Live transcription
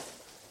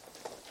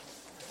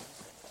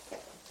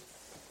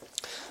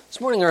This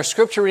morning our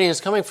scripture reading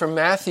is coming from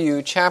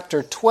Matthew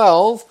chapter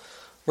 12,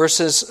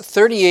 verses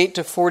 38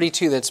 to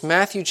 42. That's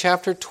Matthew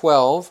chapter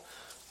 12,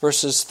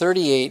 verses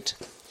 38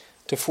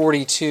 to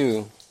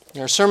 42.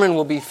 Our sermon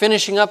will be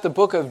finishing up the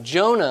book of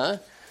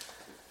Jonah.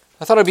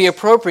 I thought it would be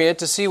appropriate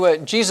to see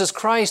what Jesus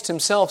Christ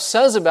himself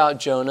says about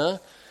Jonah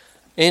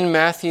in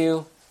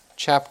Matthew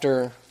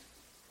chapter,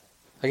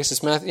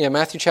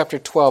 Matthew chapter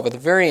 12, at the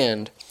very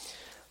end,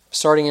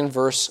 starting in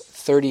verse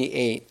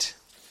 38.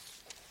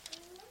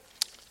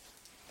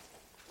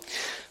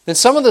 Then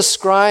some of the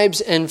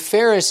scribes and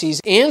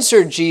Pharisees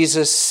answered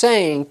Jesus,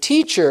 saying,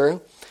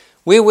 "Teacher,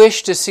 we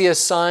wish to see a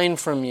sign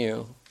from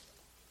you."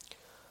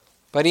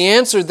 But he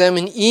answered them,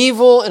 "An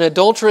evil and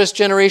adulterous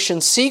generation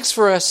seeks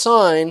for a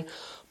sign,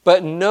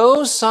 but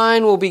no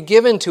sign will be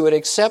given to it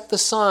except the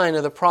sign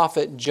of the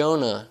prophet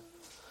Jonah.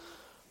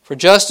 For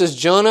just as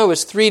Jonah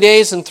was 3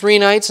 days and 3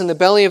 nights in the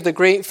belly of the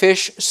great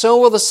fish, so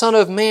will the Son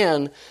of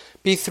Man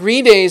be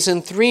 3 days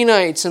and 3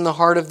 nights in the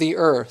heart of the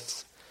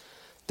earth.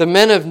 The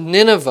men of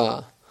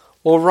Nineveh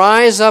will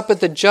rise up at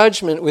the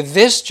judgment with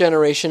this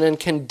generation and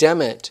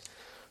condemn it.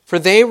 For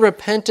they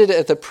repented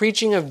at the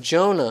preaching of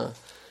Jonah,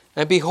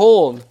 and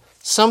behold,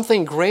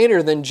 something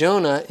greater than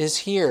Jonah is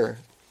here.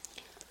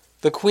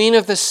 The queen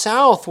of the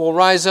south will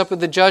rise up at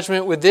the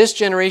judgment with this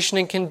generation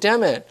and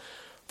condemn it.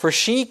 For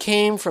she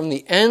came from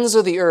the ends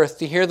of the earth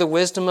to hear the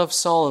wisdom of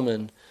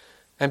Solomon,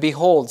 and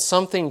behold,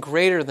 something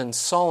greater than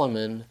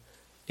Solomon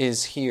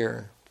is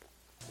here."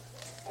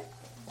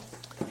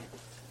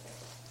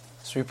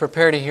 As we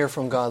prepare to hear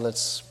from God,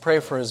 let's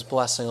pray for His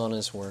blessing on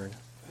His word.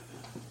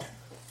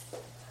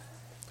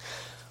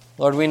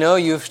 Lord, we know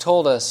You've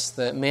told us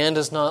that man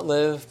does not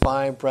live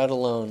by bread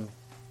alone,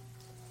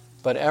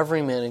 but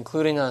every man,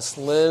 including us,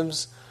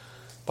 lives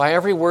by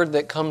every word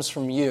that comes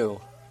from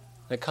You,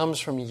 that comes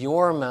from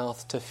Your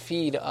mouth to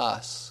feed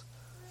us.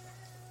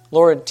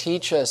 Lord,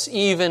 teach us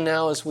even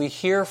now as we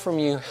hear from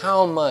You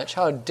how much,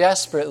 how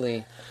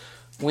desperately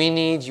we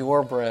need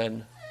Your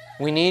bread.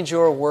 We need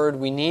Your word.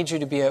 We need You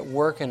to be at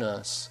work in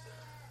us.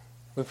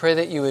 We pray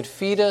that You would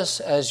feed us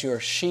as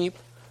Your sheep,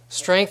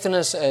 strengthen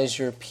us as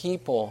Your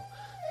people,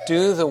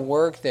 do the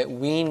work that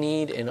we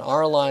need in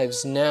our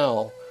lives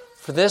now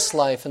for this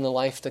life and the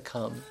life to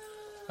come.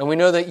 And we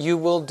know that You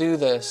will do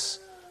this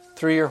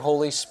through Your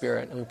Holy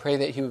Spirit. And we pray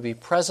that He would be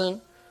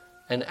present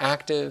and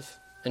active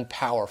and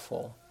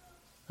powerful.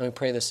 And we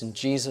pray this in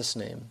Jesus'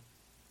 name.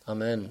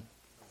 Amen.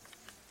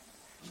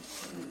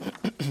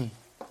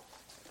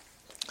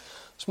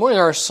 This morning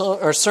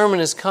our sermon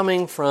is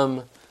coming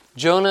from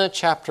Jonah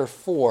chapter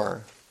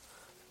 4.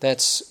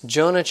 That's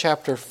Jonah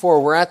chapter 4.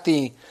 We're at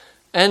the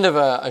end of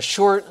a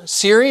short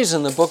series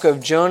in the book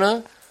of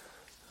Jonah,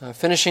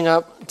 finishing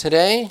up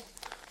today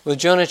with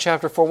Jonah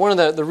chapter 4. One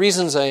of the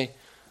reasons I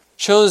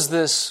chose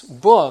this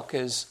book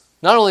is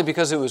not only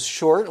because it was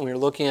short, and we were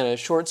looking at a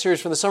short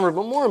series for the summer,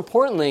 but more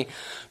importantly,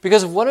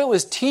 because of what it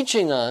was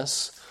teaching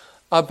us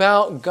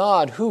about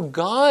God, who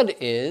God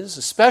is,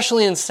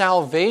 especially in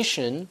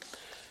salvation,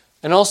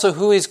 and also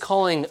who He's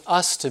calling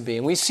us to be.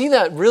 And we see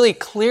that really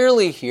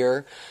clearly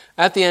here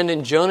at the end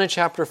in Jonah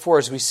chapter 4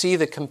 as we see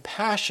the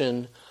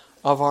compassion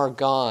of our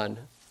God.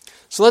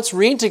 So let's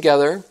read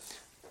together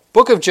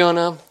Book of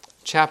Jonah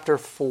chapter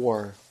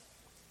 4.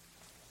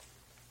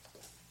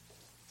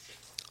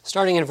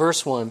 Starting in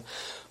verse 1.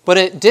 "But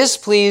it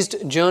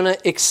displeased Jonah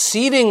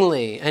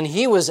exceedingly, and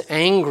he was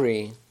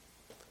angry.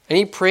 And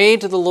he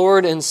prayed to the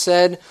Lord and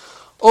said,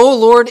 'O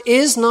Lord,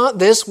 is not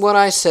this what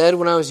I said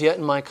when I was yet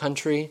in my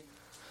country?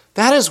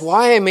 That is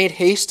why I made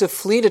haste to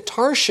flee to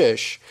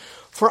Tarshish,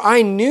 for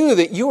I knew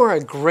that You are a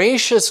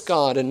gracious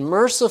God and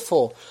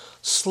merciful,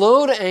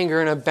 slow to anger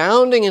and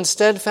abounding in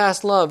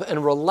steadfast love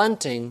and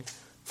relenting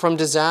from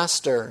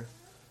disaster.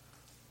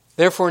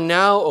 Therefore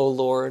now, O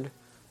Lord,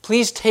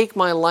 please take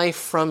my life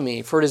from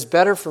me, for it is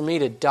better for me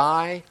to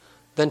die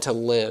than to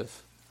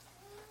live.'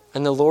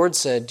 And the Lord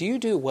said, 'Do you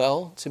do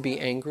well to be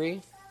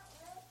angry?'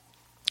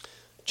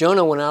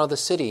 Jonah went out of the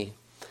city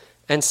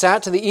and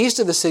sat to the east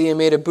of the city and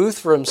made a booth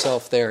for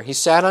himself there. He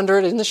sat under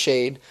it in the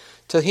shade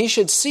till he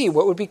should see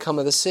what would become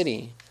of the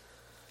city.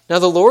 Now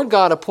the Lord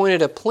God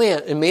appointed a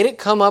plant and made it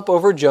come up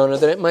over Jonah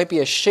that it might be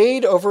a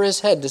shade over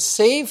his head to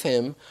save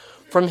him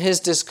from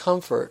his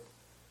discomfort.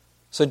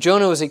 So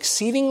Jonah was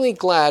exceedingly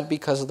glad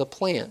because of the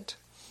plant.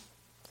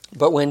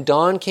 But when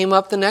dawn came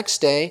up the next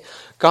day,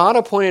 God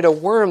appointed a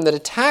worm that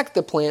attacked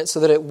the plant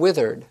so that it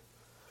withered.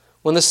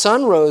 When the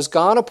sun rose,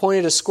 God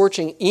appointed a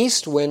scorching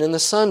east wind, and the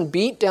sun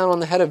beat down on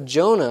the head of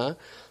Jonah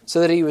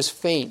so that he was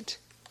faint.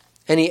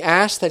 And he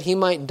asked that he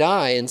might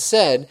die, and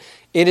said,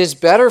 'It is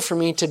better for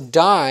me to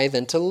die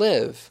than to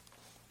live.'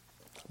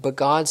 But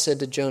God said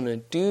to Jonah,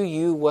 'Do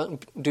you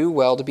do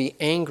well to be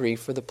angry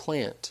for the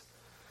plant?'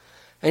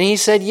 And he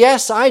said,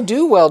 'Yes, I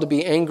do well to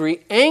be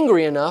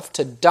angry enough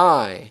to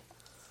die.'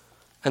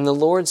 And the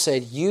Lord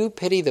said, 'You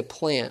pity the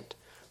plant,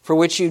 for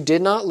which you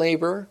did not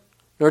labor,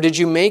 nor did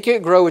you make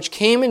it grow, which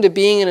came into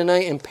being in a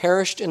night and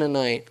perished in a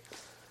night.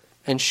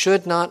 And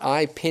should not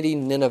I pity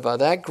Nineveh,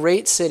 that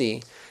great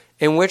city,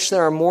 in which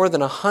there are more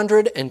than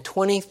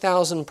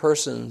 120,000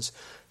 persons,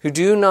 who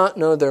do not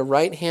know their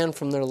right hand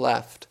from their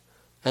left,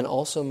 and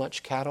also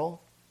much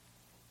cattle?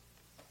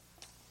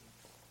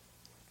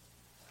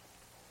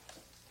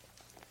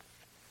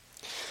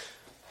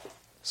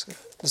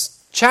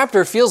 This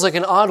chapter feels like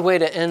an odd way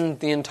to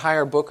end the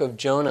entire book of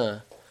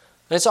Jonah.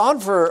 And it's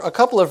odd for a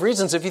couple of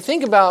reasons. If you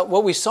think about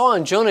what we saw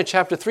in Jonah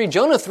chapter 3,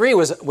 Jonah 3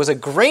 was a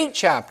great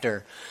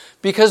chapter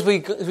because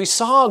we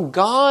saw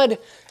God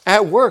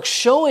at work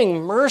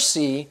showing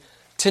mercy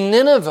to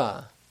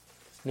Nineveh.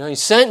 He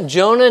sent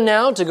Jonah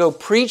now to go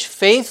preach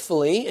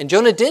faithfully, and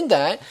Jonah did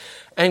that,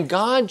 and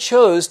God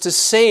chose to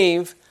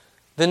save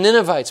the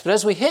Ninevites. But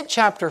as we hit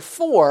chapter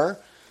 4,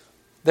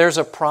 there's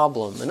a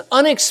problem, an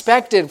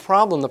unexpected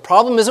problem. The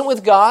problem isn't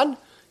with God.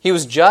 He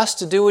was just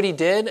to do what he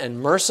did and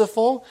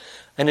merciful.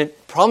 And the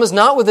problem is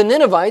not with the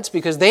Ninevites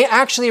because they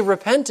actually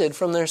repented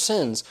from their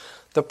sins.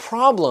 The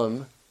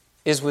problem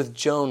is with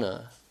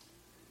Jonah.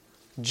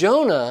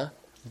 Jonah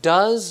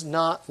does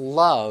not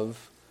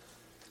love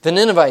the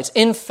Ninevites.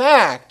 In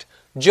fact,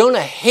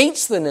 Jonah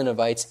hates the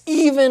Ninevites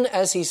even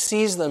as he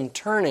sees them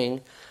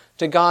turning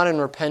to God in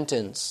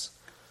repentance.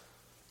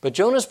 But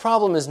Jonah's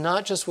problem is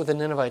not just with the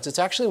Ninevites, it's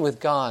actually with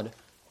God.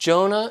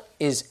 Jonah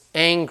is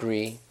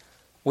angry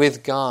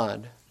with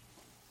God.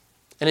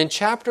 And in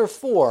chapter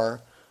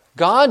 4,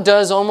 God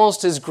does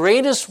almost his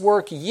greatest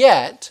work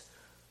yet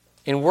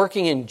in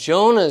working in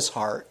Jonah's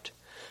heart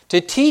to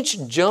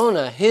teach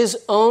Jonah his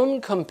own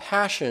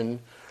compassion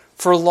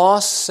for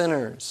lost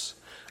sinners.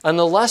 And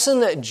the lesson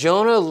that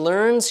Jonah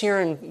learns here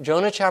in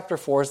Jonah chapter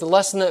 4 is the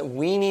lesson that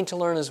we need to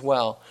learn as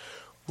well.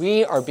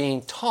 We are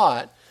being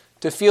taught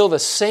to feel the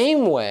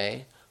same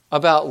way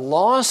about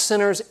lost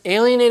sinners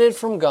alienated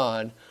from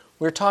God.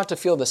 We're taught to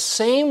feel the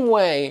same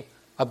way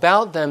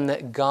about them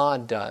that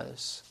God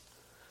does.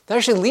 That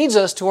actually leads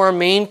us to our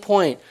main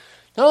point.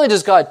 Not only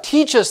does God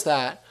teach us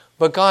that,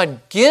 but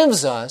God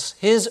gives us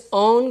his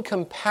own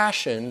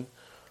compassion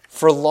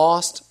for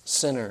lost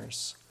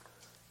sinners.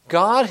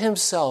 God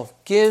himself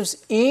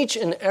gives each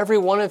and every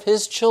one of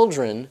his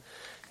children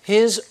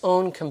his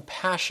own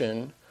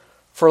compassion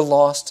for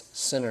lost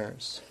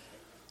sinners.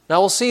 Now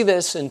we'll see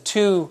this in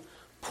 2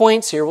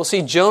 points here. We'll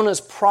see Jonah's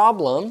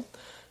problem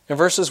in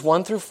verses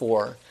 1 through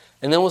 4,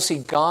 and then we'll see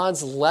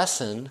God's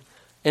lesson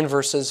in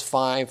verses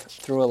 5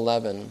 through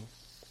 11.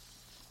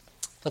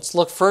 Let's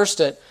look first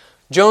at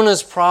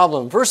Jonah's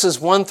problem. Verses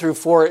 1 through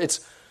 4, it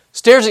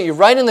stares at you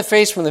right in the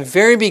face from the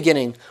very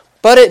beginning.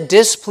 But it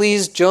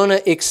displeased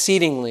Jonah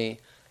exceedingly,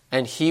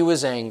 and he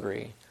was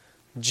angry.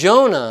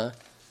 Jonah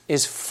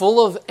is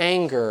full of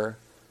anger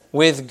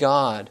with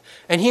God.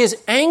 And he is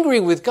angry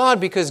with God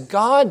because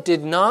God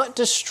did not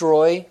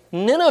destroy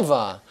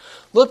Nineveh.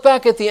 Look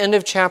back at the end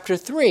of chapter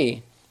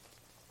 3.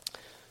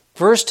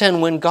 Verse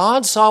 10, when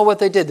God saw what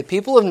they did, the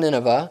people of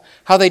Nineveh,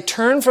 how they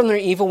turned from their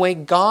evil way,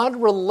 God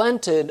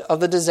relented of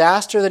the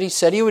disaster that he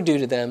said he would do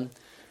to them,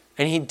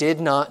 and he did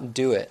not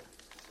do it.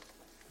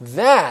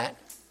 That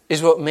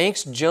is what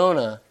makes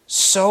Jonah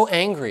so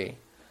angry,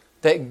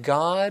 that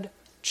God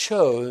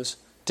chose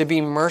to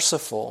be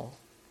merciful.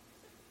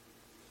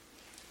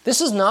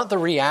 This is not the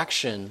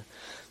reaction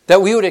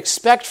that we would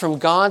expect from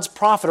God's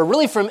prophet, or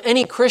really from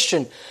any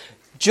Christian.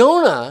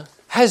 Jonah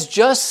has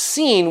just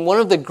seen one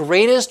of the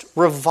greatest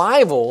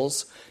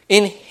revivals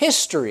in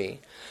history.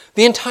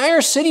 The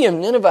entire city of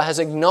Nineveh has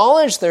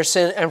acknowledged their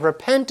sin and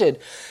repented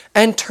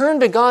and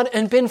turned to God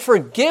and been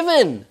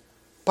forgiven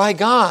by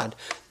God.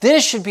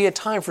 This should be a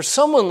time for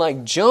someone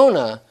like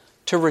Jonah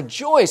to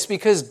rejoice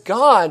because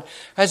God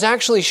has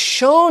actually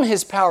shown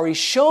his power, he's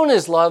shown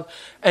his love,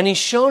 and he's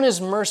shown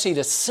his mercy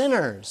to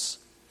sinners.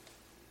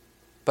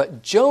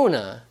 But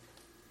Jonah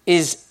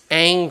is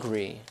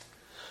angry.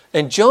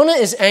 And Jonah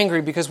is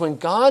angry because when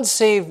God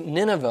saved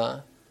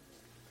Nineveh,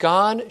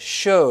 God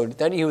showed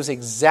that he was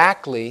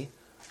exactly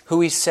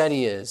who he said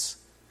he is.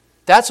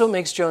 That's what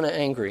makes Jonah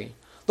angry.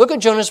 Look at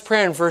Jonah's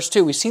prayer in verse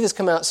 2. We see this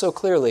come out so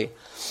clearly.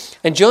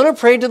 And Jonah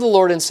prayed to the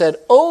Lord and said,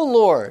 O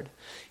Lord,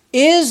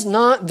 is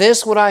not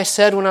this what I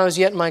said when I was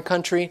yet in my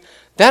country?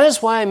 That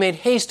is why I made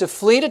haste to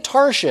flee to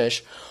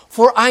Tarshish,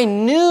 for I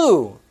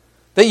knew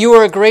that you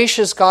are a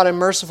gracious God and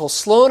merciful,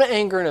 slow to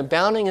anger and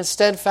abounding in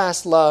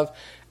steadfast love,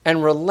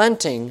 and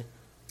relenting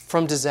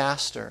from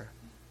disaster.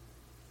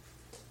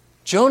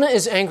 Jonah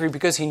is angry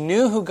because he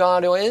knew who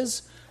God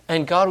is,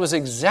 and God was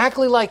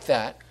exactly like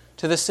that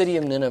to the city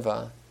of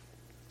Nineveh.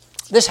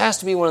 This has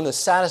to be one of the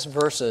saddest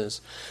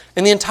verses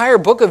in the entire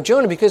book of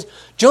Jonah because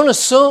Jonah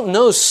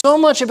knows so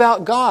much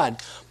about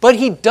God, but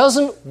he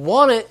doesn't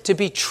want it to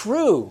be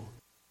true.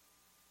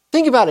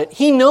 Think about it.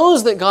 He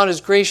knows that God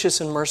is gracious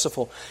and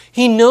merciful.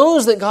 He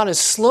knows that God is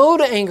slow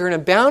to anger and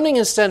abounding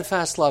in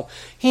steadfast love.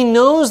 He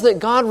knows that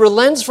God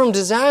relents from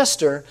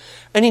disaster,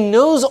 and he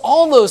knows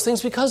all those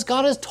things because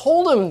God has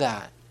told him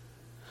that.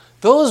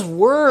 Those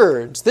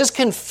words, this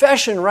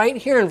confession right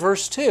here in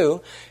verse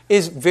 2,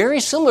 is very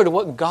similar to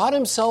what God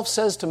himself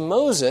says to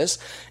Moses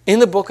in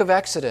the book of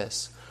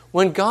Exodus.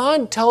 When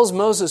God tells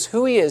Moses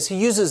who he is, he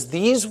uses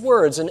these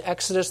words in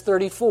Exodus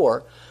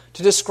 34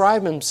 to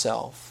describe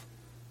himself.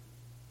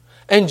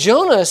 And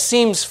Jonah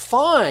seems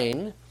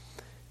fine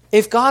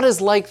if God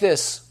is like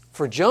this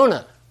for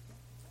Jonah,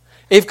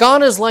 if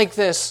God is like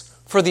this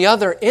for the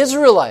other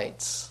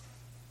Israelites,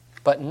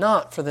 but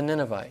not for the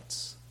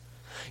Ninevites?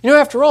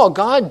 After all,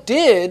 God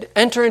did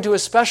enter into a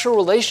special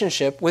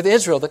relationship with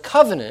Israel, the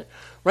covenant,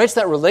 right? It's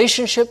that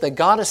relationship that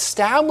God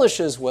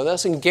establishes with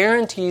us and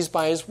guarantees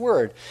by His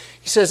word.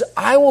 He says,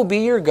 I will be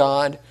your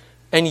God,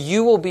 and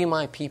you will be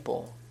my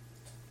people.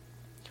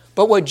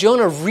 But what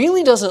Jonah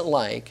really doesn't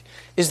like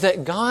is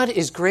that God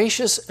is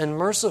gracious and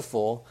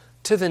merciful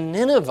to the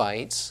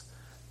Ninevites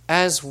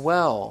as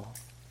well.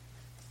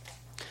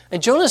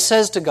 And Jonah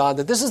says to God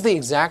that this is the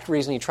exact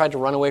reason he tried to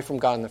run away from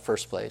God in the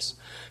first place.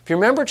 If you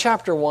remember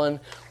chapter 1,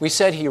 we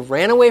said he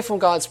ran away from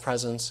God's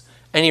presence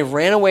and he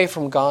ran away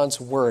from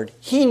God's word.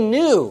 He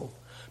knew,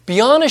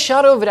 beyond a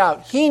shadow of a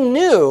doubt, he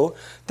knew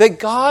that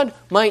God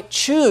might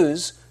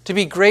choose to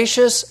be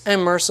gracious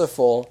and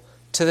merciful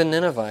to the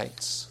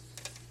Ninevites.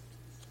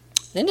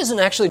 And it isn't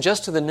actually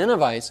just to the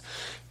Ninevites.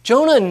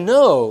 Jonah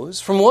knows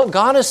from what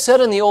God has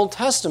said in the Old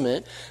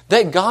Testament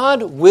that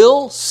God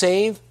will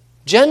save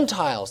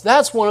Gentiles.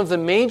 That's one of the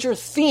major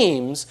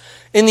themes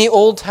in the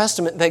Old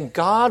Testament, that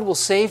God will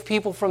save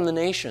people from the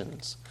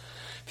nations.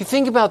 If you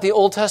think about the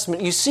Old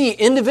Testament, you see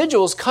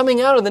individuals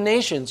coming out of the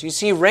nations. You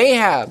see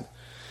Rahab.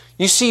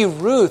 You see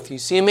Ruth. You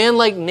see a man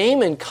like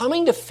Naaman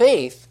coming to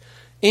faith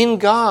in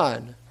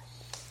God.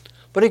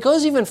 But it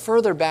goes even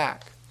further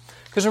back.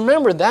 Because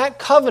remember, that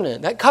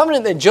covenant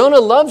that Jonah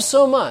loved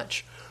so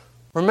much,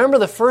 remember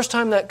the first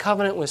time that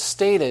covenant was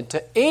stated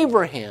to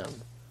Abraham.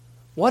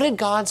 What did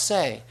God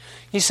say?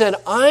 He said,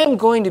 I am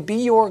going to be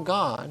your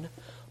God.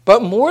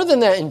 But more than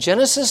that, in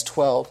Genesis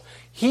 12,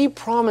 He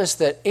promised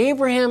that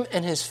Abraham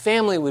and his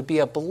family would be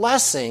a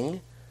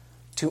blessing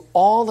to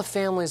all the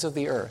families of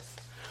the earth.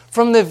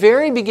 From the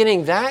very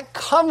beginning, that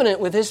covenant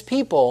with His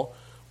people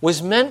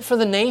was meant for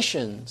the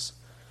nations.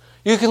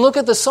 You can look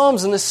at the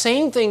Psalms and the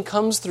same thing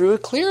comes through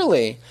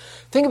clearly.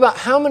 Think about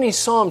how many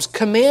Psalms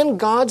command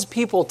God's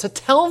people to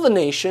tell the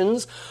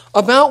nations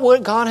about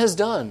what God has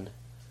done.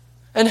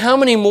 And how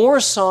many more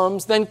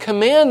Psalms then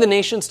command the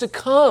nations to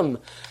come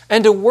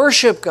and to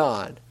worship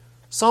God.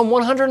 Psalm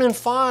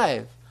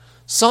 105,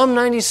 Psalm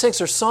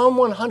 96, or Psalm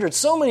 100.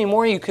 So many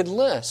more you could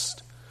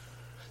list.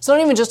 It's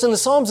not even just in the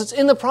Psalms, it's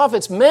in the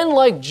prophets. Men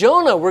like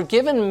Jonah were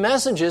given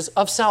messages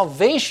of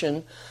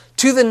salvation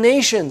to the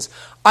nations.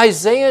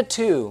 Isaiah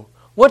 2.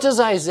 What does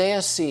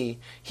Isaiah see?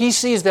 He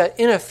sees that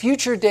in a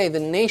future day, the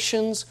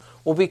nations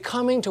will be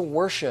coming to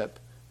worship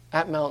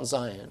at Mount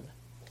Zion.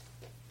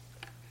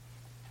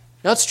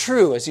 Now it's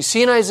true, as you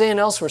see in Isaiah and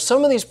elsewhere,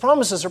 some of these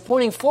promises are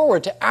pointing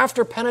forward to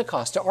after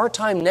Pentecost, to our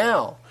time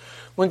now,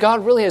 when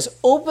God really has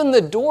opened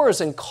the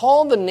doors and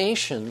called the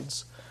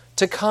nations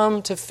to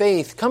come to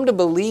faith, come to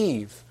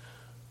believe.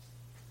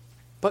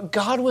 But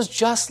God was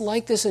just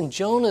like this in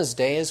Jonah's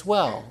day as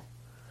well.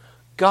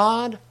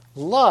 God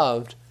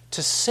loved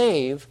to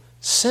save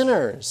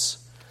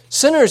sinners.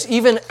 Sinners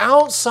even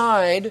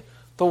outside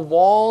the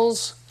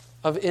walls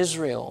of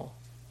Israel.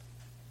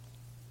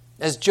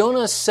 As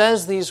Jonah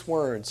says these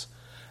words,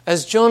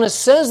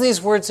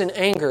 in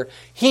anger,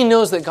 he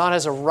knows that God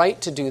has a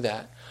right to do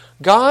that.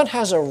 God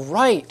has a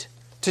right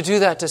to do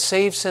that, to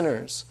save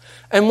sinners.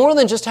 And more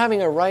than just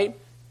having a right,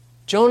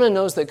 Jonah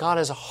knows that God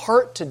has a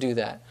heart to do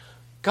that.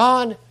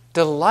 God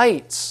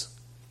delights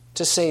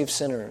to save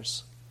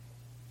sinners.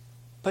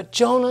 But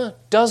Jonah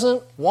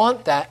doesn't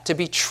want that to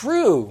be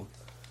true.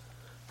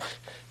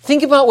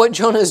 Think about what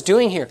Jonah is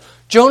doing here.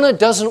 Jonah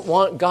doesn't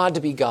want God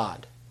to be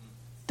God.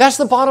 That's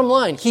the bottom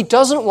line. He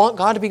doesn't want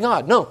God to be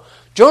God. No,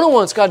 Jonah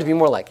wants God to be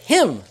more like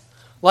him,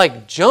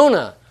 like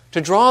Jonah, to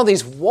draw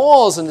these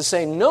walls and to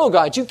say, no,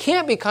 God, you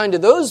can't be kind to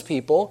those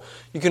people.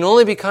 You can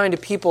only be kind to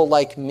people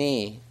like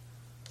me.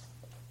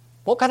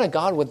 What kind of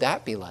God would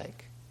that be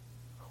like?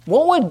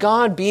 What would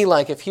God be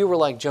like if He were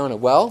like Jonah?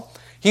 Well,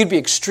 He'd be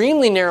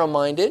extremely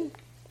narrow-minded.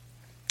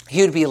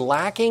 He would be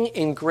lacking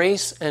in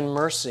grace and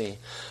mercy.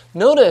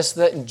 Notice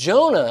that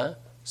Jonah,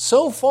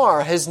 so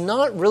far, has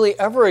not really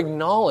ever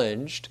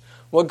acknowledged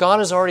what God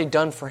has already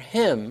done for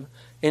him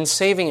in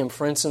saving him,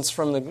 for instance,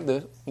 from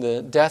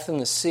the death in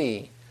the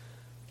sea.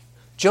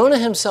 Jonah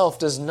himself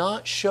does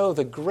not show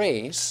the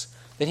grace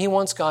that he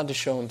wants God to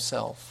show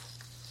himself.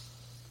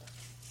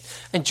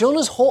 And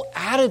Jonah's whole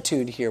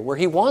attitude here, where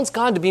he wants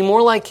God to be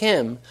more like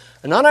him,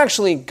 and not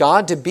actually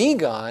God to be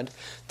God,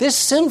 this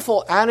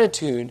sinful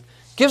attitude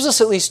gives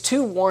us at least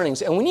two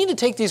warnings, and we need to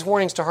take these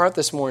warnings to heart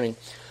this morning.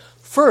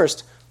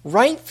 First,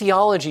 right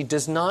theology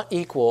does not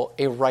equal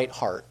a right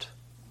heart.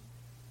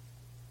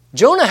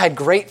 Jonah had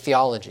great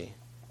theology.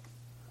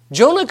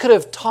 Jonah could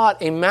have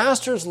taught a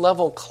master's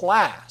level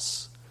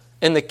class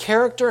in the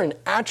character and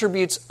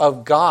attributes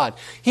of God.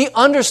 He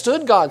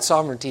understood God's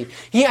sovereignty.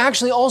 He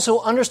actually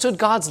also understood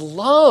God's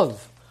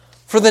love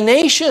for the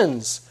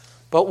nations.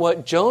 But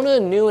what Jonah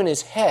knew in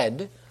his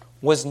head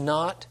was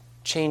not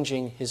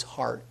changing his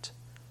heart.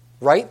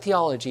 Right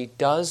theology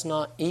does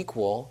not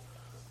equal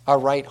a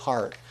right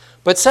heart.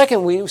 But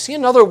second, we see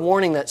another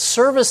warning that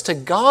service to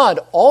God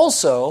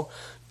also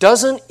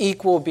doesn't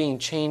equal being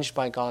changed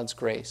by God's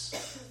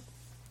grace.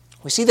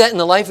 We see that in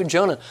the life of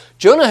Jonah.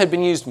 Jonah had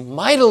been used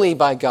mightily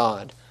by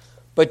God,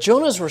 but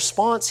Jonah's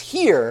response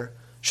here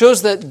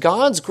shows that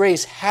God's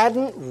grace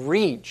hadn't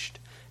reached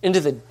into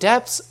the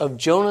depths of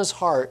Jonah's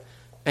heart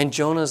and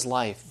Jonah's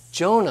life.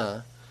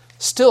 Jonah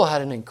still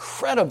had an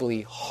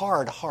incredibly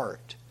hard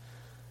heart.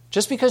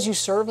 Just because you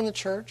serve in the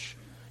church,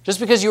 just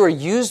because you are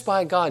used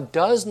by God,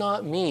 does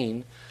not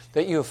mean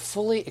that you have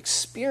fully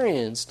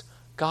experienced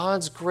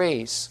God's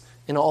grace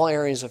in all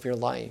areas of your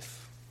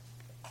life.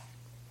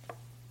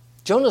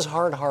 Jonah's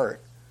hard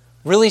heart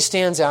really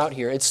stands out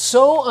here. It's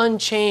so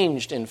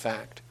unchanged, in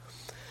fact,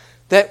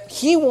 that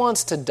he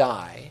wants to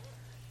die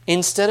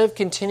instead of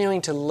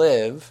continuing to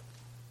live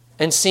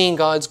and seeing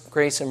God's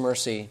grace and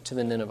mercy to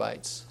the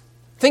Ninevites.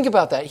 Think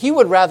about that. He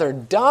would rather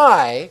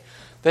die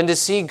than to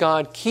see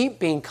God keep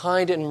being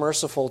kind and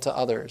merciful to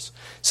others.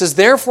 It says,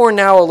 "Therefore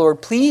now, O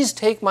Lord, please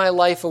take my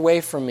life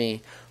away from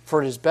me,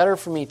 for it is better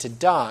for me to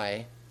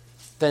die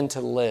than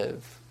to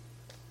live."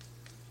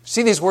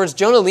 See these words?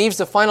 Jonah leaves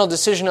the final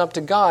decision up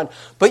to God,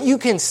 but you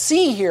can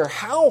see here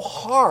how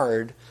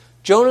hard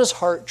Jonah's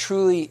heart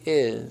truly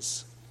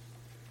is.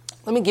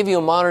 Let me give you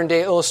a modern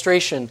day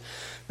illustration,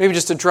 maybe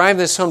just to drive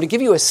this home, to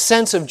give you a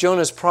sense of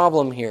Jonah's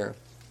problem here.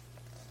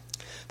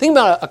 Think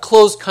about a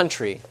closed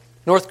country.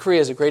 North Korea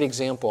is a great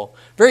example.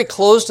 Very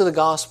closed to the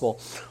gospel.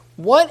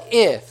 What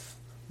if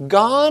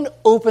God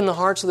opened the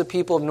hearts of the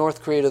people of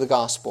North Korea to the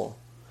gospel?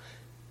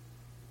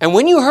 And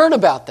when you heard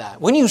about that,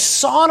 when you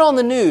saw it on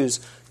the news,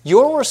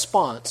 your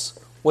response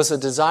was a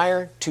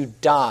desire to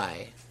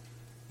die,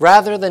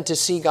 rather than to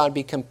see God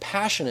be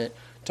compassionate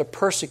to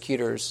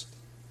persecutors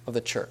of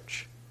the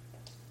church.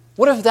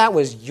 What if that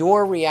was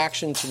your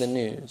reaction to the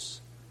news?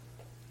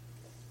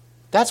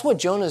 That's what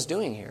Jonah's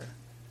doing here.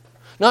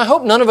 Now, I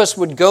hope none of us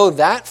would go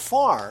that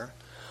far,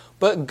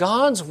 but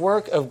God's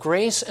work of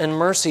grace and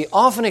mercy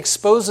often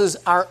exposes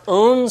our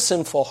own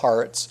sinful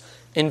hearts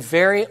in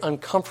very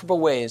uncomfortable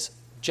ways,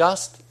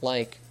 just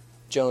like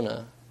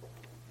Jonah.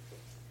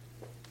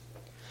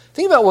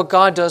 Think about what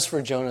God does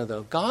for Jonah,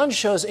 though. God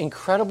shows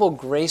incredible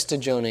grace to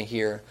Jonah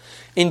here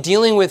in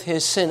dealing with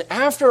his sin.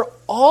 After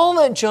all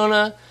that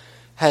Jonah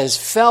has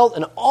felt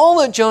and all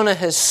that Jonah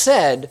has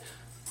said,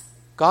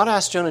 God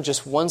asks Jonah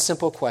just one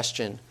simple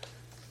question.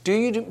 Do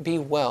you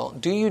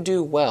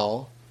do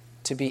well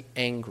to be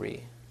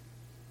angry?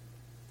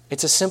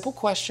 It's a simple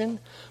question,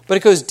 but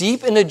it goes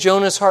deep into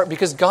Jonah's heart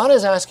because God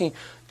is asking,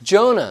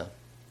 Jonah,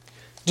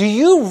 do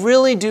you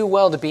really do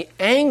well to be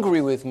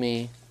angry with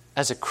me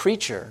as a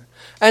creature?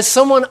 As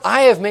someone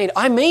I have made.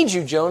 I made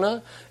you,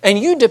 Jonah, and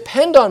you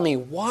depend on me.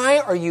 Why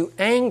are you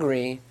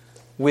angry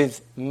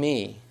with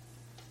me?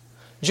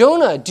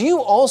 Jonah, do you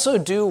also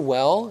do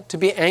well to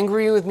be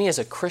angry with me as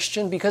a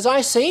Christian? Because I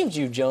saved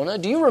you, Jonah.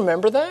 Do you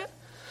remember that?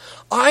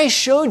 I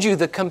showed you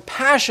the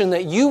compassion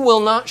that you will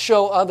not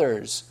show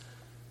others.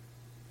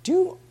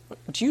 Do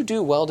you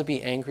do well to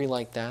be angry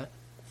like that?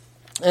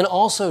 And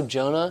also,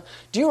 Jonah,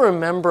 do you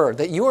remember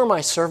that you are my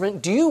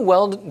servant? Do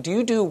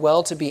you do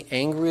well to be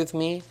angry with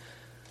me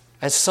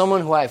as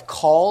someone who I have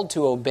called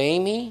to obey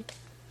me?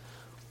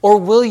 Or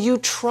will you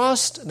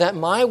trust that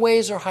my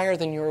ways are higher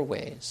than your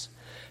ways,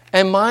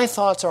 and my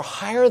thoughts are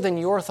higher than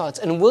your thoughts?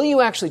 And will you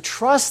actually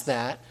trust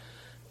that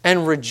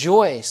and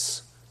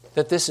rejoice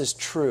that this is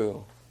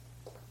true?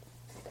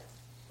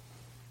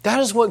 That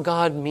is what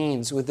God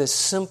means with this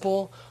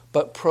simple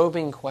but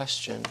probing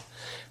question.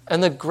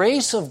 And the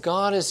grace of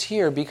God is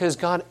here because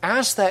God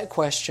asked that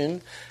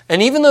question,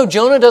 and even though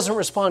Jonah doesn't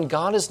respond,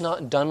 God is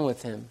not done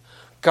with him.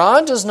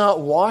 God does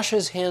not wash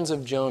his hands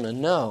of Jonah.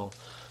 No,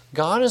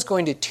 God is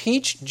going to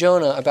teach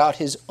Jonah about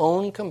his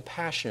own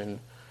compassion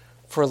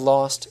for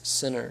lost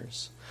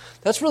sinners.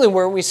 That's really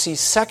where we see,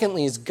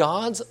 secondly, is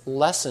God's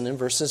lesson in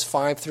verses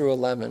 5 through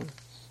 11.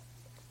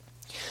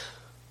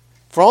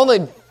 For all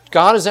that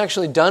God has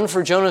actually done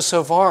for Jonah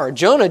so far,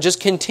 Jonah just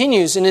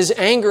continues in his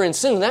anger and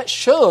sin, and that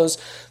shows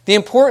the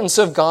importance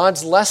of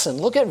God's lesson.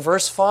 Look at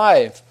verse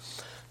 5.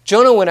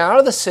 Jonah went out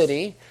of the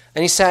city,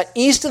 and he sat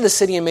east of the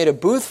city and made a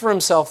booth for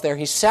himself there.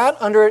 He sat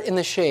under it in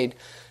the shade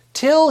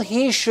till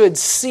he should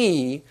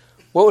see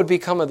what would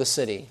become of the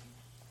city.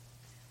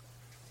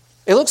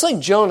 It looks like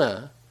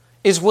Jonah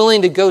is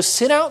willing to go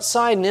sit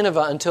outside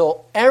Nineveh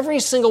until every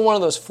single one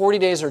of those 40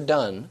 days are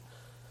done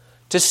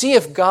to see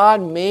if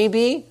God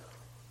maybe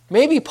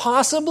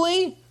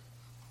possibly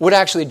would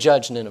actually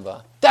judge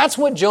Nineveh. That's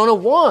what Jonah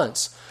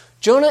wants.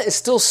 Jonah is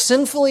still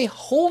sinfully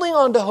holding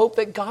on to hope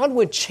that God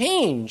would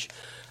change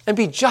and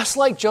be just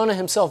like Jonah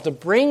himself, to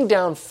bring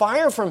down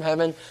fire from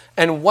heaven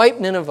and wipe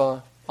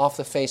Nineveh off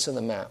the face of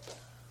the map.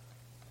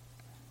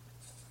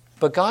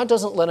 But God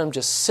doesn't let him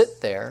just sit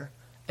there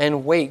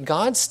and wait.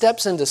 God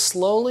steps in to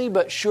slowly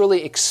but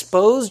surely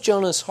expose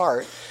Jonah's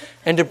heart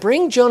and to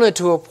bring Jonah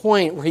to a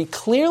point where he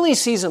clearly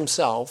sees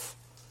himself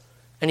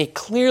and he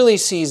clearly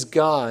sees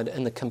God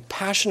and the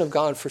compassion of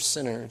God for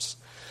sinners.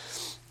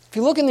 If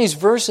you look in these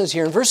verses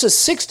here, in verses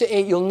 6 to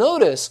 8, you'll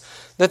notice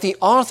that the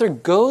author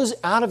goes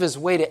out of his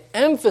way to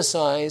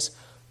emphasize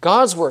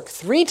God's work.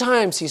 3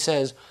 times he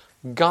says,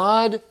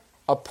 God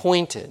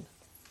appointed.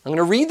 I'm going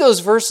to read those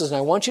verses, and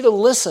I want you to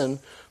listen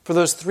for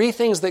those three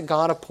things that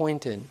God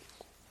appointed.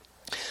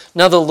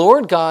 Now the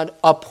Lord God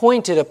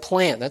appointed a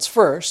plant, that's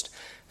first,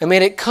 and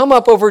made it come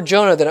up over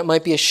Jonah that it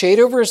might be a shade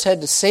over his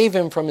head to save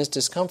him from his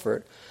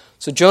discomfort.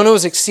 So Jonah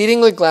was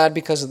exceedingly glad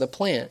because of the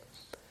plant.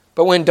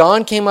 But when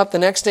dawn came up the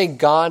next day,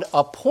 God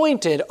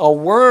appointed a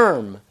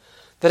worm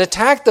that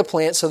attacked the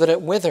plant so that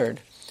it withered.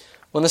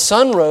 When the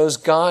sun rose,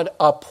 God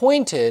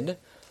appointed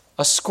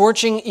a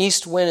scorching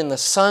east wind, and the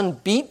sun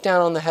beat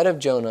down on the head of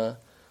Jonah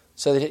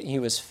so that he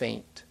was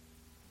faint.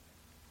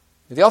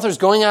 The author is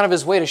going out of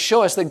his way to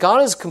show us that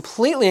God is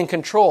completely in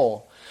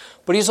control,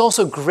 but he's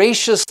also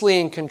graciously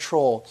in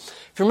control.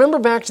 If you remember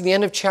back to the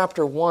end of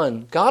chapter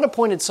 1, God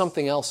appointed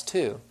something else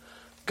too.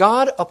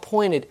 God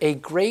appointed a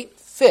great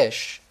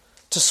fish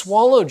to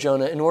swallow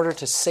Jonah in order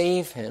to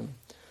save him.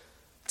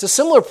 It's a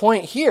similar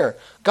point here.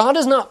 God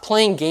is not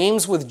playing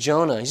games with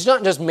Jonah. He's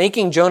not just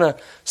making Jonah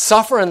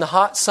suffer in the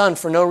hot sun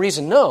for no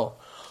reason. No.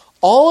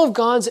 All of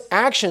God's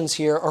actions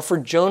here are for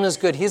Jonah's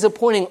good. He's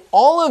appointing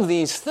all of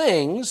these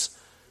things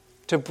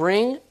to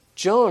bring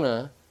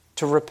Jonah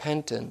to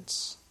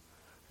repentance.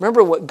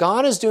 Remember, what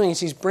God is doing is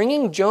he's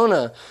bringing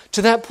Jonah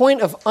to that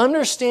point of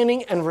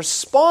understanding and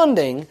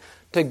responding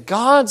to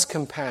God's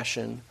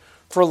compassion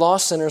for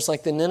lost sinners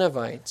like the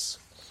Ninevites.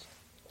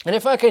 And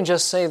if I can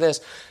just say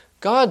this,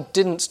 God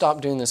didn't stop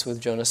doing this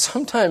with Jonah.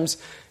 Sometimes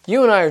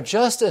you and I are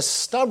just as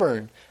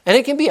stubborn, and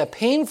it can be a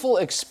painful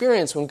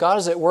experience when God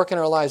is at work in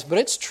our lives, but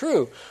it's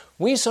true.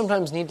 We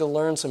sometimes need to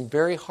learn some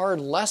very hard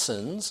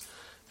lessons,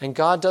 and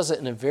God does it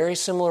in a very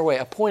similar way,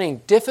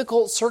 appointing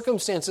difficult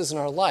circumstances in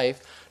our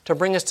life to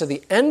bring us to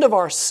the end of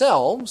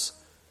ourselves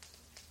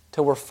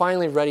till we're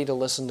finally ready to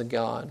listen to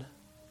God.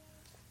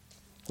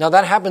 Now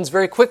that happens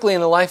very quickly in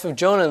the life of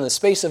Jonah in the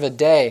space of a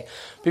day,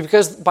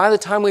 because by the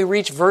time we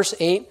reach verse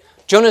 8,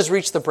 Jonah's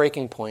reached the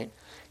breaking point.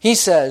 He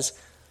says,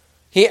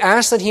 he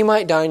asked that he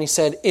might die, and he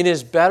said, "It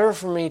is better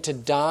for me to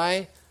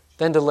die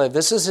than to live."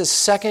 This is his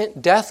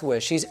second death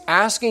wish. He's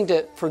asking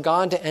for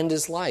God to end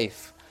his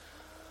life.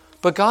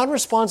 But God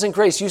responds in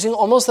grace using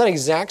almost that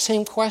exact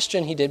same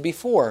question he did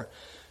before.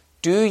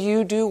 Do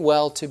you do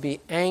well to be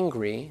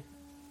angry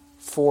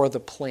for the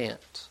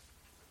plant?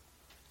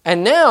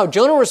 And now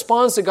Jonah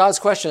responds to God's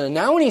question. And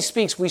now when he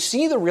speaks, we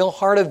see the real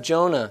heart of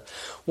Jonah.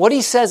 What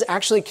he says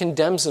actually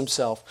condemns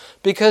himself,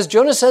 because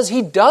Jonah says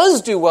he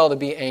does do well to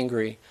be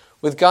angry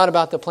with God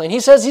about the plant. He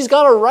says he's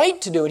got a right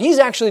to do it. He's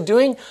actually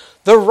doing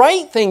the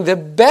right thing, the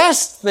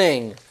best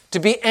thing, to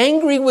be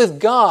angry with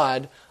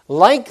God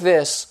like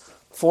this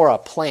for a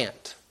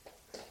plant.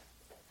 You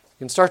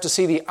can start to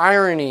see the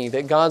irony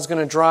that God's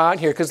going to draw out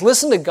here, because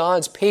listen to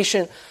God's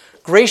patient,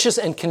 gracious,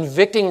 and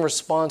convicting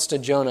response to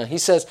Jonah. He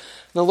says,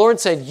 the Lord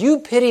said, "You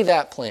pity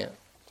that plant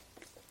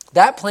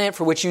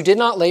for which you did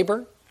not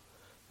labor,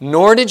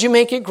 nor did you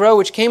make it grow,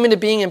 which came into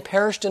being and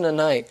perished in a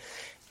night.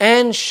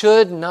 And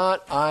should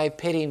not I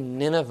pity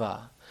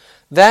Nineveh,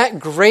 that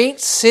great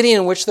city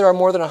in which there are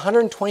more than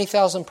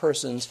 120,000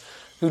 persons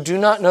who do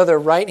not know their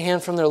right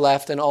hand from their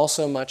left, and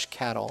also much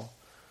cattle?"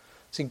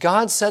 See,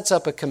 God sets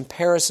up a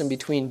comparison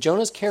between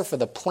Jonah's care for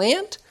the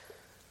plant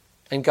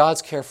and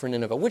God's care for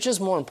Nineveh. Which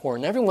is more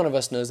important? Every one of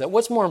us knows that.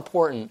 What's more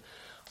important,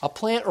 a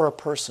plant or a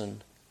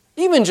person?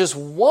 Even just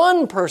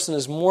one person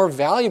is more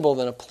valuable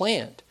than a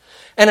plant.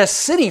 And a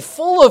city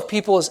full of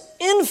people is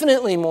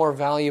infinitely more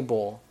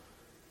valuable.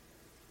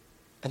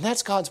 And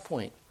that's God's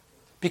point.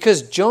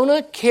 Because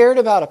Jonah cared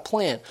about a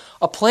plant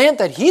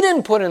that he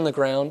didn't put in the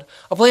ground,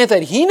 a plant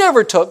that he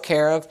never took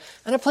care of,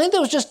 and a plant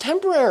that was just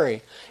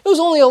temporary. It was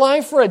only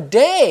alive for a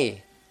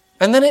day,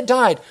 and then it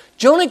died.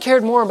 Jonah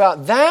cared more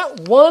about that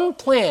one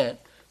plant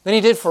than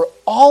he did for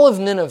all of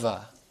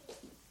Nineveh.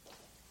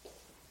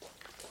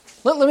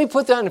 Let me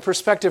put that into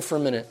perspective for a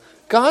minute.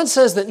 God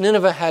says that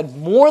Nineveh had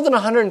more than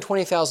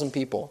 120,000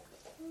 people.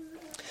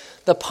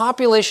 The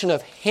population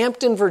of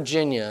Hampton,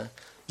 Virginia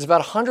is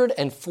about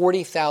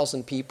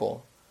 140,000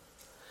 people.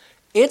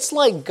 It's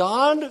like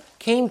God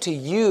came to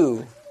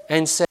you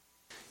and said,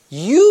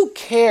 you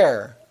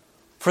care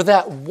for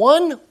that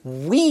one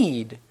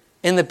weed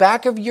in the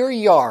back of your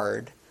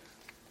yard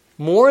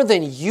more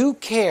than you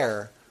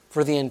care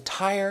for the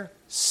entire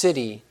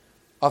city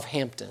of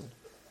Hampton.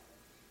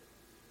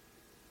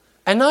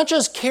 And not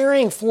just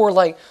caring for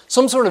like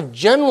some sort of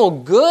general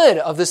good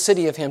of the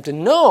city of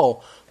Hampton.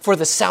 No, for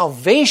the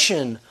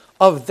salvation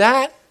of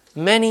that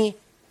many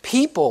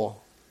people.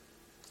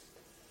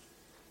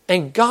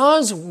 And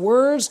God's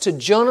words to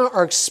Jonah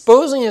are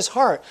exposing his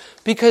heart,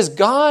 because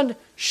God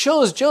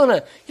shows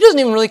Jonah he doesn't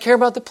even really care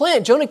about the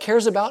plant. Jonah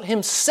cares about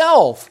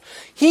himself.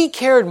 He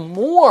cared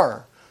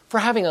more for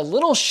having a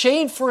little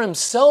shade for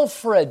himself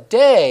for a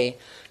day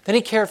than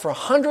he cared for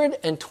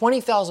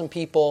 120,000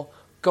 people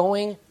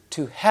going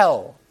to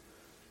hell.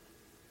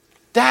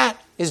 That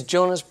is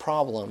Jonah's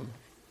problem.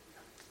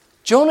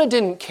 Jonah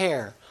didn't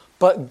care,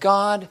 but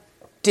God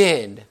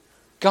did.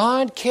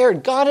 God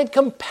cared. God had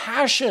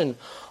compassion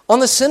on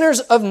the sinners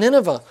of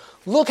Nineveh.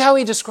 Look how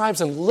he describes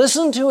them.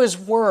 Listen to his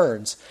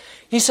words.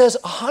 He says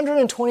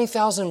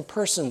 120,000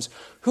 persons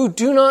who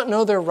do not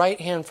know their right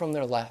hand from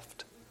their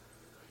left.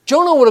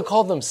 Jonah would have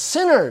called them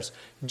sinners,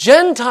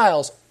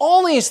 Gentiles,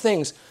 all these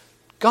things.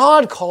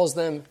 God calls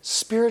them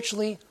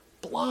spiritually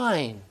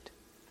blind.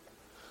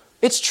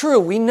 It's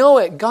true. We know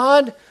it.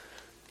 God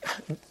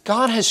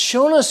has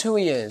shown us who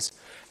He is.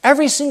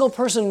 Every single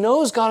person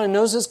knows God and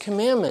knows His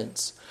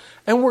commandments.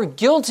 And we're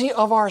guilty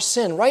of our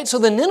sin, right? So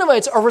the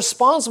Ninevites are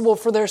responsible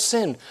for their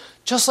sin,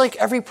 just like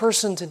every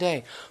person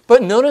today.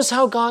 But notice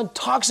how God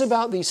talks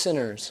about these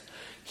sinners.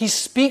 He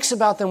speaks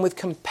about them with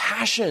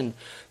compassion.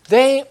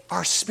 They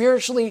are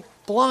spiritually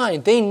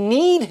blind. They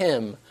need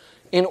Him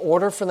in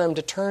order for them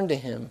to turn to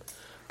Him.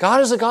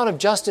 God is a God of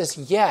justice,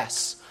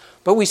 yes.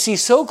 But we see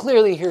so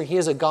clearly here He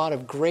is a God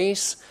of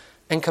grace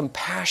and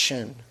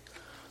compassion.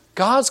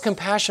 God's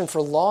compassion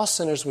for lost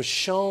sinners was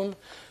shown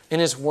in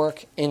His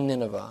work in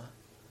Nineveh.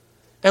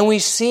 And we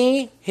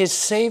see His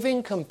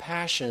saving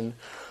compassion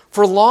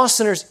for lost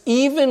sinners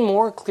even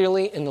more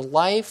clearly in the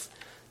life,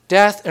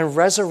 death, and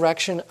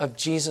resurrection of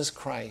Jesus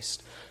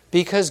Christ.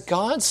 Because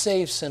God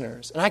saves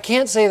sinners. And I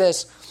can't say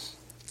this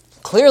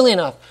clearly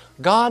enough.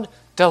 God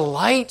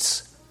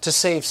delights to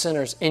save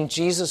sinners in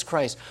Jesus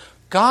Christ.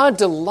 God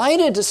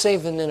delighted to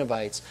save the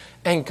Ninevites.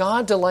 And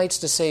God delights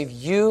to save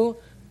you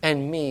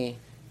and me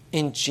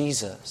in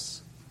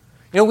Jesus.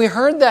 You know, we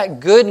heard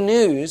that good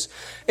news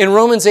in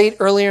Romans 8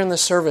 earlier in the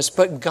service,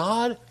 but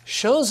God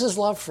shows His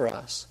love for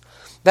us.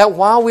 That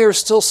while we were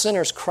still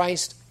sinners,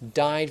 Christ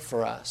died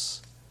for us.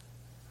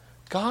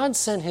 God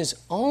sent His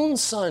own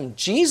Son,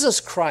 Jesus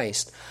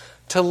Christ,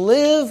 to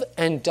live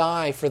and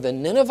die for the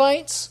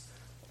Ninevites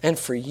and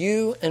for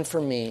you and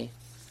for me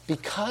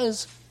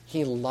because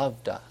He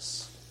loved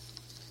us.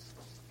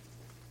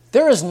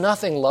 There is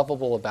nothing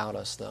lovable about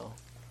us, though.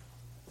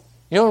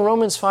 You know, in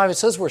Romans 5, it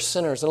says we're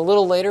sinners. And a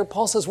little later,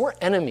 Paul says we're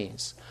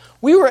enemies.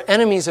 We were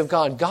enemies of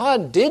God.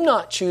 God did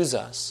not choose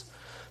us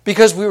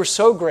because we were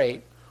so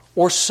great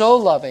or so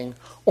loving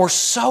or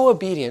so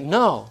obedient.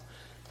 No.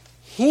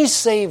 He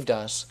saved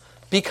us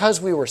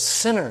because we were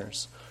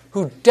sinners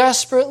who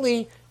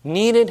desperately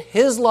needed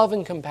His love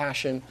and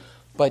compassion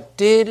but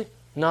did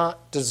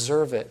not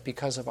deserve it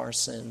because of our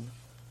sin.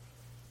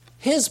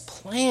 His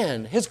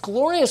plan, His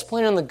glorious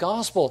plan in the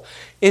gospel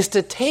is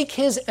to take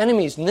His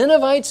enemies,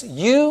 Ninevites,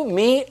 you,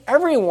 me,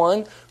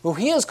 everyone who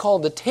He has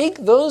called, to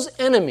take those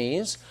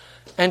enemies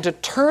and to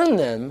turn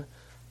them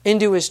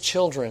into His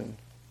children.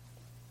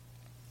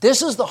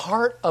 This is the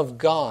heart of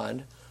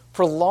God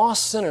for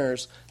lost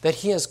sinners that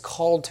He has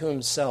called to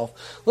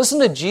Himself. Listen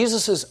to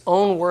Jesus'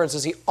 own words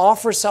as He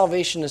offers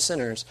salvation to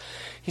sinners.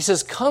 He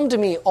says, "Come to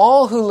me,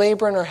 all who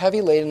labor and are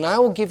heavy laden, and I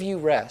will give you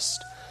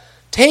rest.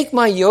 Take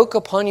my yoke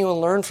upon you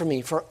and learn from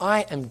me, for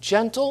I am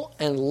gentle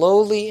and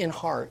lowly in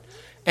heart,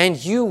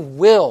 and you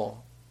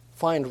will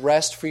find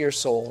rest for your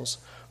souls.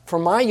 For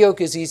my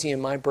yoke is easy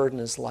and my burden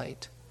is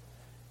light."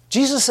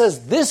 Jesus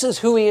says this is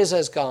who He is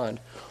as God,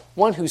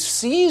 one who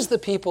sees the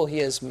people He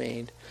has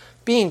made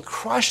being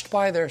crushed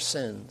by their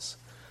sins.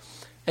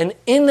 And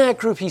in that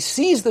group, He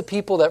sees the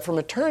people that from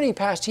eternity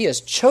past He has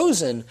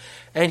chosen,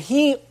 and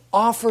He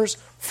offers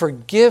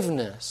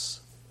forgiveness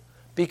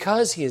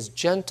because He is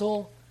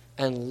gentle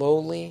and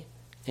lowly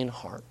in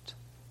heart.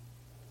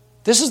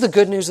 This is the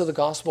good news of the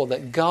gospel,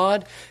 that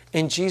God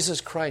in Jesus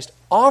Christ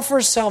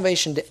offers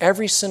salvation to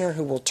every sinner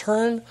who will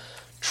turn,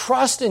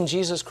 trust in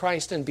Jesus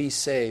Christ, and be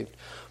saved.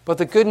 But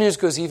the good news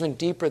goes even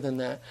deeper than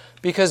that,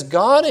 because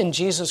God in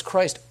Jesus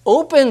Christ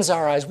opens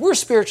our eyes. We're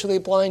spiritually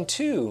blind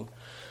too.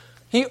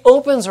 He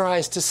opens our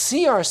eyes to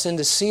see our sin,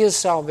 to see His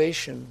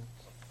salvation.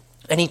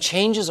 And He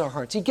changes our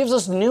hearts. He gives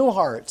us new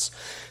hearts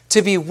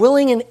to be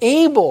willing and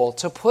able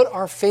to put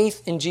our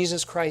faith in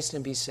Jesus Christ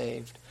and be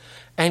saved.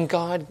 And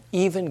God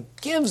even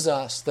gives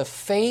us the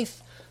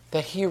faith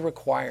that He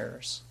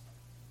requires.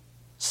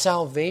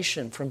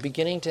 Salvation from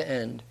beginning to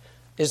end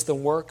is the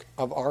work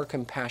of our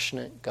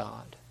compassionate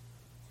God.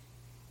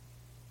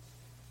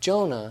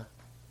 Jonah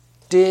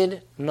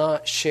did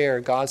not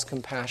share God's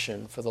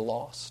compassion for the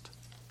lost.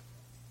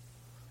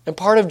 And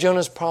part of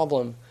Jonah's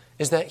problem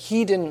is that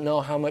he didn't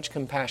know how much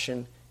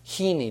compassion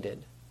he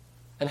needed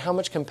and how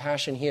much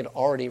compassion he had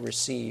already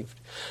received.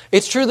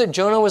 It's true that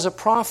Jonah was a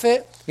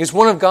prophet. He was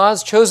one of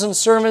God's chosen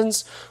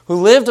servants who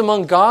lived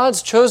among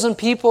God's chosen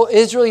people,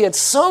 Israel. He had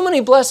so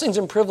many blessings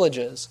and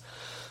privileges.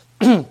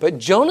 But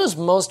Jonah's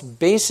most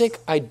basic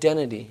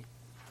identity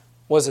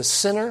was a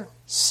sinner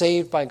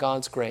saved by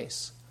God's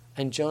grace.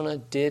 And Jonah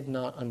did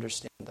not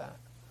understand that.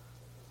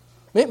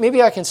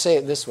 Maybe I can say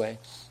it this way.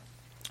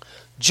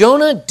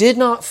 Jonah did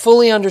not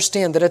fully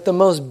understand that at the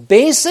most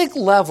basic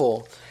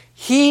level,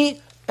 he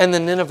and the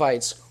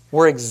Ninevites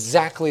were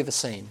exactly the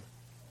same.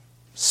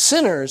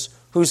 Sinners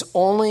whose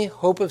only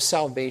hope of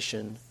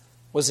salvation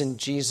was in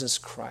Jesus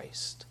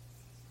Christ.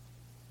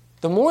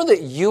 The more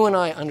that you and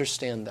I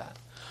understand that,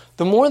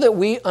 the more that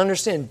we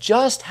understand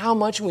just how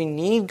much we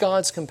need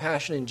God's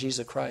compassion in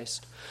Jesus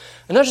Christ,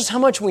 and not just how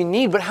much we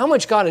need, but how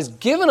much God has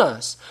given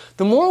us,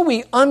 the more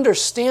we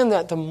understand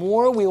that, the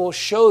more we will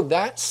show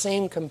that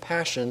same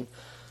compassion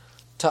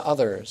to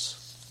others.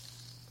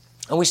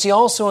 And we see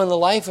also in the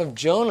life of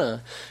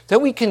Jonah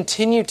that we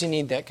continue to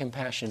need that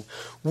compassion.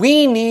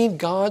 We need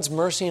God's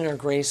mercy and our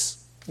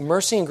grace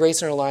mercy and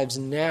grace in our lives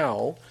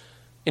now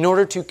in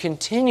order to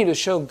continue to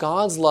show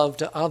God's love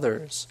to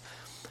others,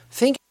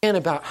 think again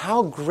about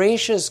how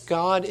gracious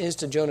God is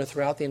to Jonah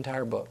throughout the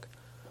entire book,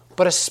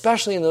 but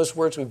especially in those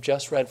words we've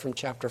just read from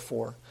chapter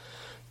 4.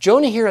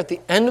 Jonah here at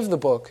the end of the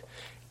book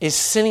is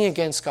sinning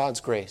against God's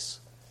grace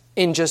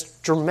in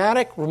just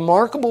dramatic,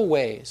 remarkable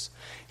ways.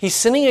 He's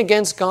sinning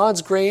against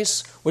God's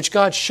grace, which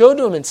God showed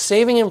to him in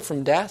saving him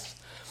from death.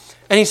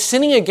 And he's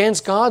sinning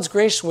against God's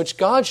grace, which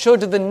God showed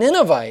to the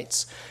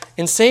Ninevites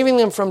in saving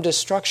them from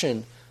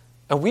destruction.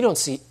 And we don't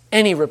see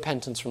any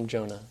repentance from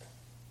Jonah.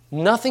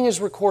 Nothing is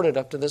recorded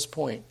up to this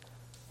point.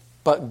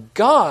 But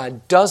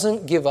God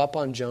doesn't give up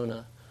on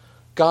Jonah.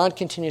 God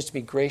continues to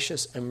be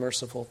gracious and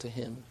merciful to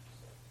him.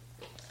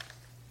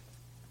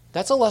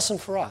 That's a lesson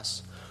for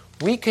us.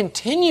 We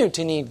continue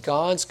to need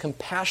God's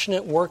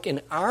compassionate work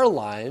in our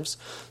lives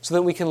so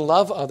that we can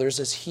love others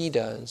as he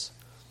does.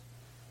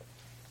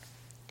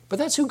 But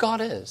that's who God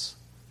is.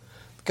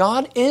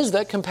 God is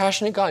that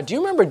compassionate God. Do you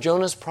remember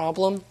Jonah's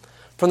problem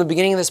from the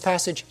beginning of this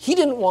passage? He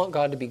didn't want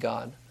God to be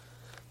God.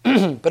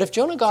 But if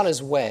Jonah got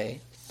his way,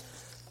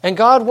 and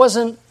God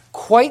wasn't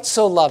quite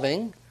so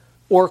loving,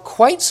 or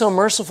quite so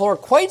merciful, or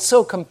quite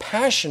so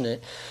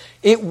compassionate,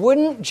 it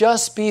wouldn't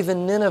just be the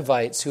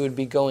Ninevites who would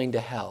be going to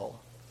hell.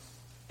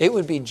 It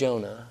would be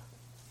Jonah,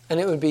 and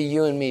it would be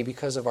you and me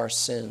because of our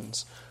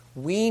sins.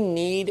 We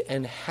need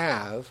and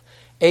have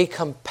a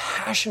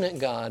compassionate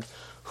God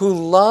who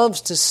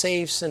loves to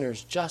save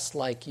sinners just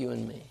like you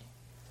and me.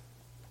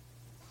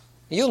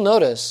 You'll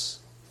notice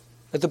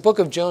that the book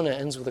of Jonah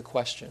ends with a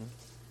question.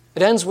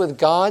 It ends with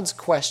God's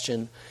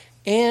question,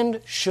 and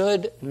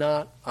should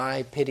not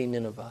I pity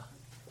Nineveh?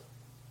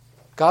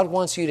 God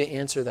wants you to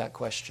answer that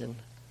question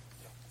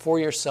for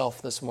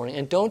yourself this morning.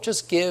 And don't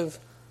just give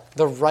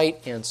the right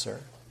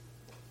answer.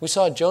 We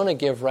saw Jonah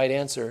give right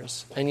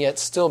answers and yet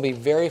still be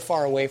very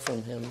far away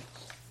from him.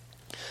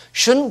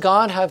 Shouldn't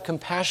God have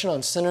compassion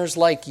on sinners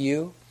like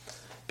you?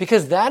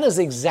 Because that is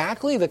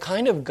exactly the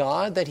kind of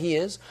God that he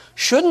is.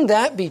 Shouldn't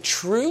that be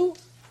true?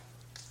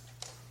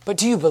 But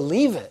do you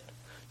believe it?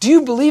 Do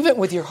you believe it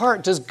with your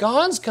heart? Does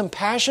God's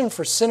compassion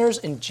for sinners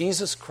in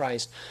Jesus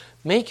Christ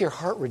make your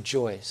heart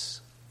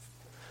rejoice?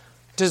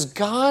 Does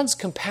God's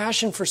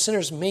compassion for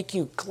sinners make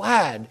you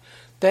glad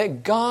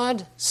that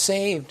God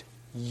saved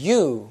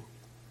you?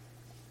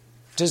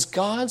 Does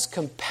God's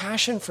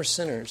compassion for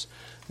sinners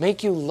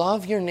make you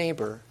love your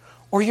neighbor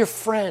or your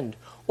friend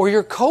or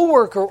your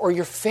coworker or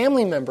your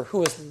family member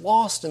who is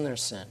lost in their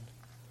sin?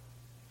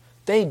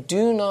 They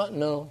do not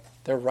know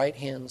their right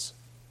hands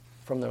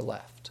from their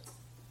left.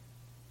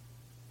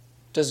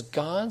 Does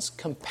God's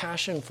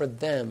compassion for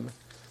them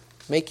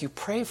make you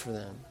pray for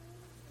them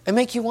and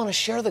make you want to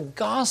share the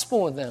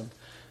gospel with them,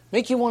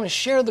 make you want to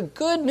share the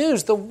good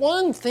news, the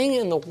one thing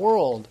in the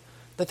world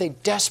that they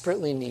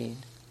desperately need?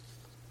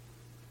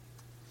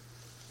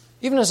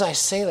 Even as I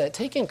say that,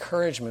 take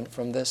encouragement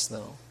from this,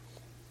 though.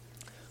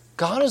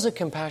 God is a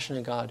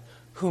compassionate God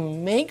who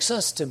makes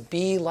us to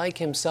be like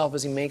himself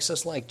as he makes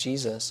us like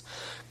Jesus.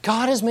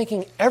 God is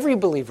making every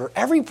believer,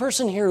 every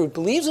person here who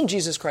believes in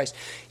Jesus Christ,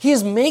 he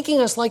is making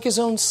us like his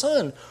own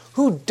son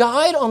who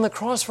died on the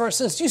cross for our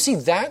sins. Do you see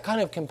that kind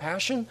of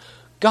compassion?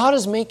 God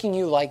is making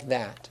you like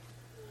that.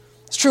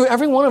 It's true,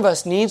 every one of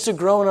us needs to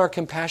grow in our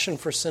compassion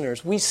for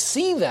sinners. We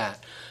see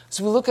that as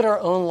we look at our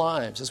own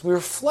lives, as we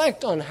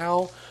reflect on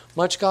how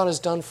much God has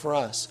done for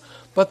us.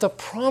 But the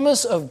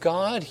promise of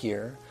God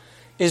here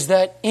is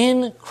that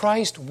in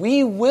Christ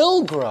we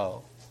will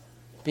grow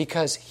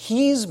because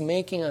he's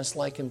making us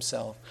like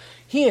himself.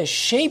 He is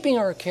shaping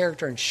our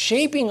character and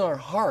shaping our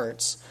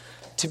hearts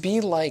to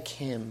be like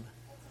him.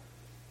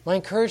 My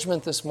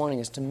encouragement this morning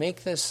is to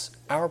make this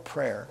our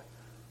prayer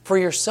for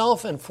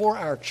yourself and for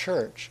our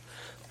church,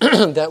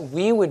 that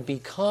we would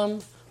become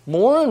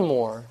more and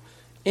more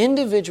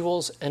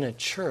individuals and a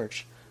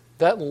church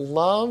that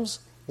loves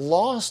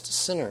lost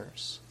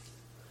sinners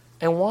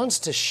and wants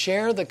to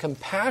share the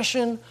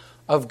compassion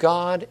of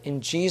God in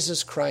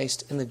Jesus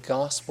Christ in the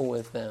gospel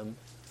with them.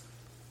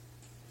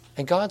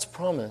 And God's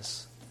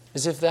promise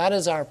is if that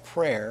is our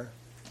prayer,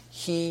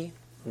 he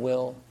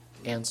will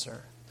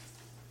answer.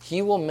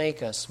 He will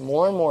make us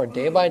more and more,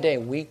 day by day,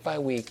 week by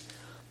week,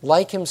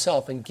 like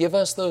himself and give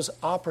us those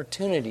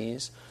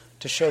opportunities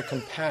to show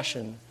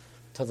compassion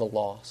to the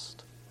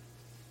lost.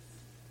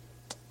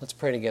 Let's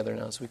pray together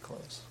now as we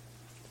close.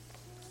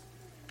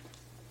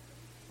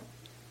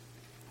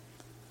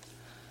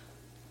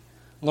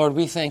 Lord,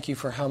 we thank you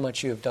for how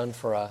much you have done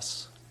for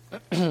us.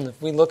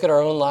 If we look at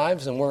our own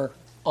lives and we're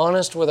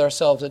honest with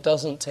ourselves, it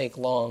doesn't take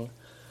long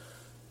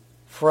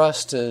for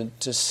us to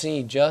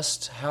see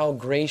just how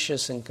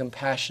gracious and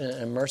compassionate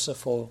and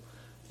merciful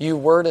you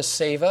were to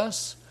save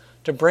us,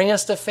 to bring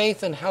us to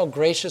faith, and how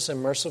gracious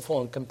and merciful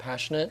and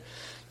compassionate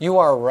you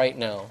are right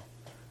now,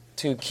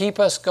 to keep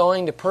us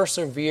going, to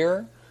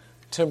persevere,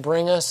 to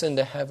bring us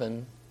into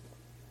heaven.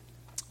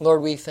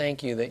 Lord, we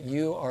thank you that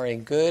you are a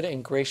good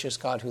and gracious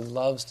God who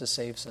loves to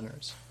save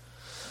sinners.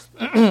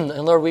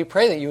 And Lord, we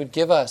pray that you would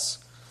give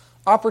us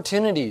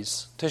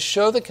opportunities to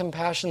show the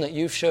compassion that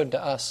you've showed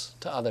to us,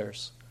 to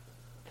others.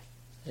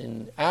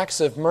 in acts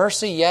of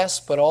mercy, yes,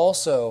 but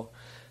also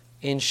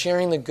in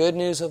sharing the good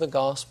news of the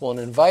gospel and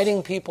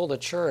inviting people to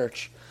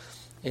church,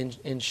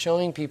 in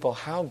showing people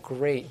how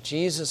great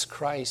Jesus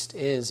Christ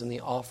is in the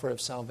offer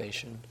of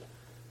salvation.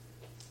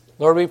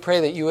 Lord, we pray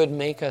that you would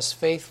make us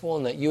faithful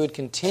and that you would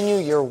continue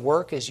your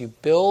work as you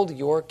build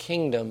your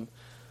kingdom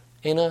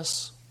in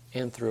us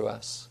and through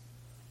us.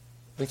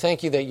 We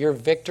thank you that your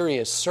victory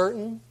is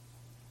certain,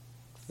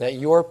 that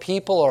your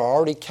people are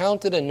already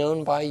counted and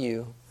known by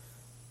you.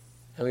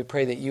 And we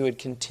pray that you would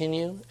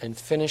continue and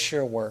finish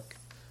your work.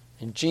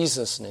 In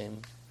Jesus'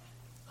 name,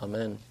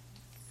 amen.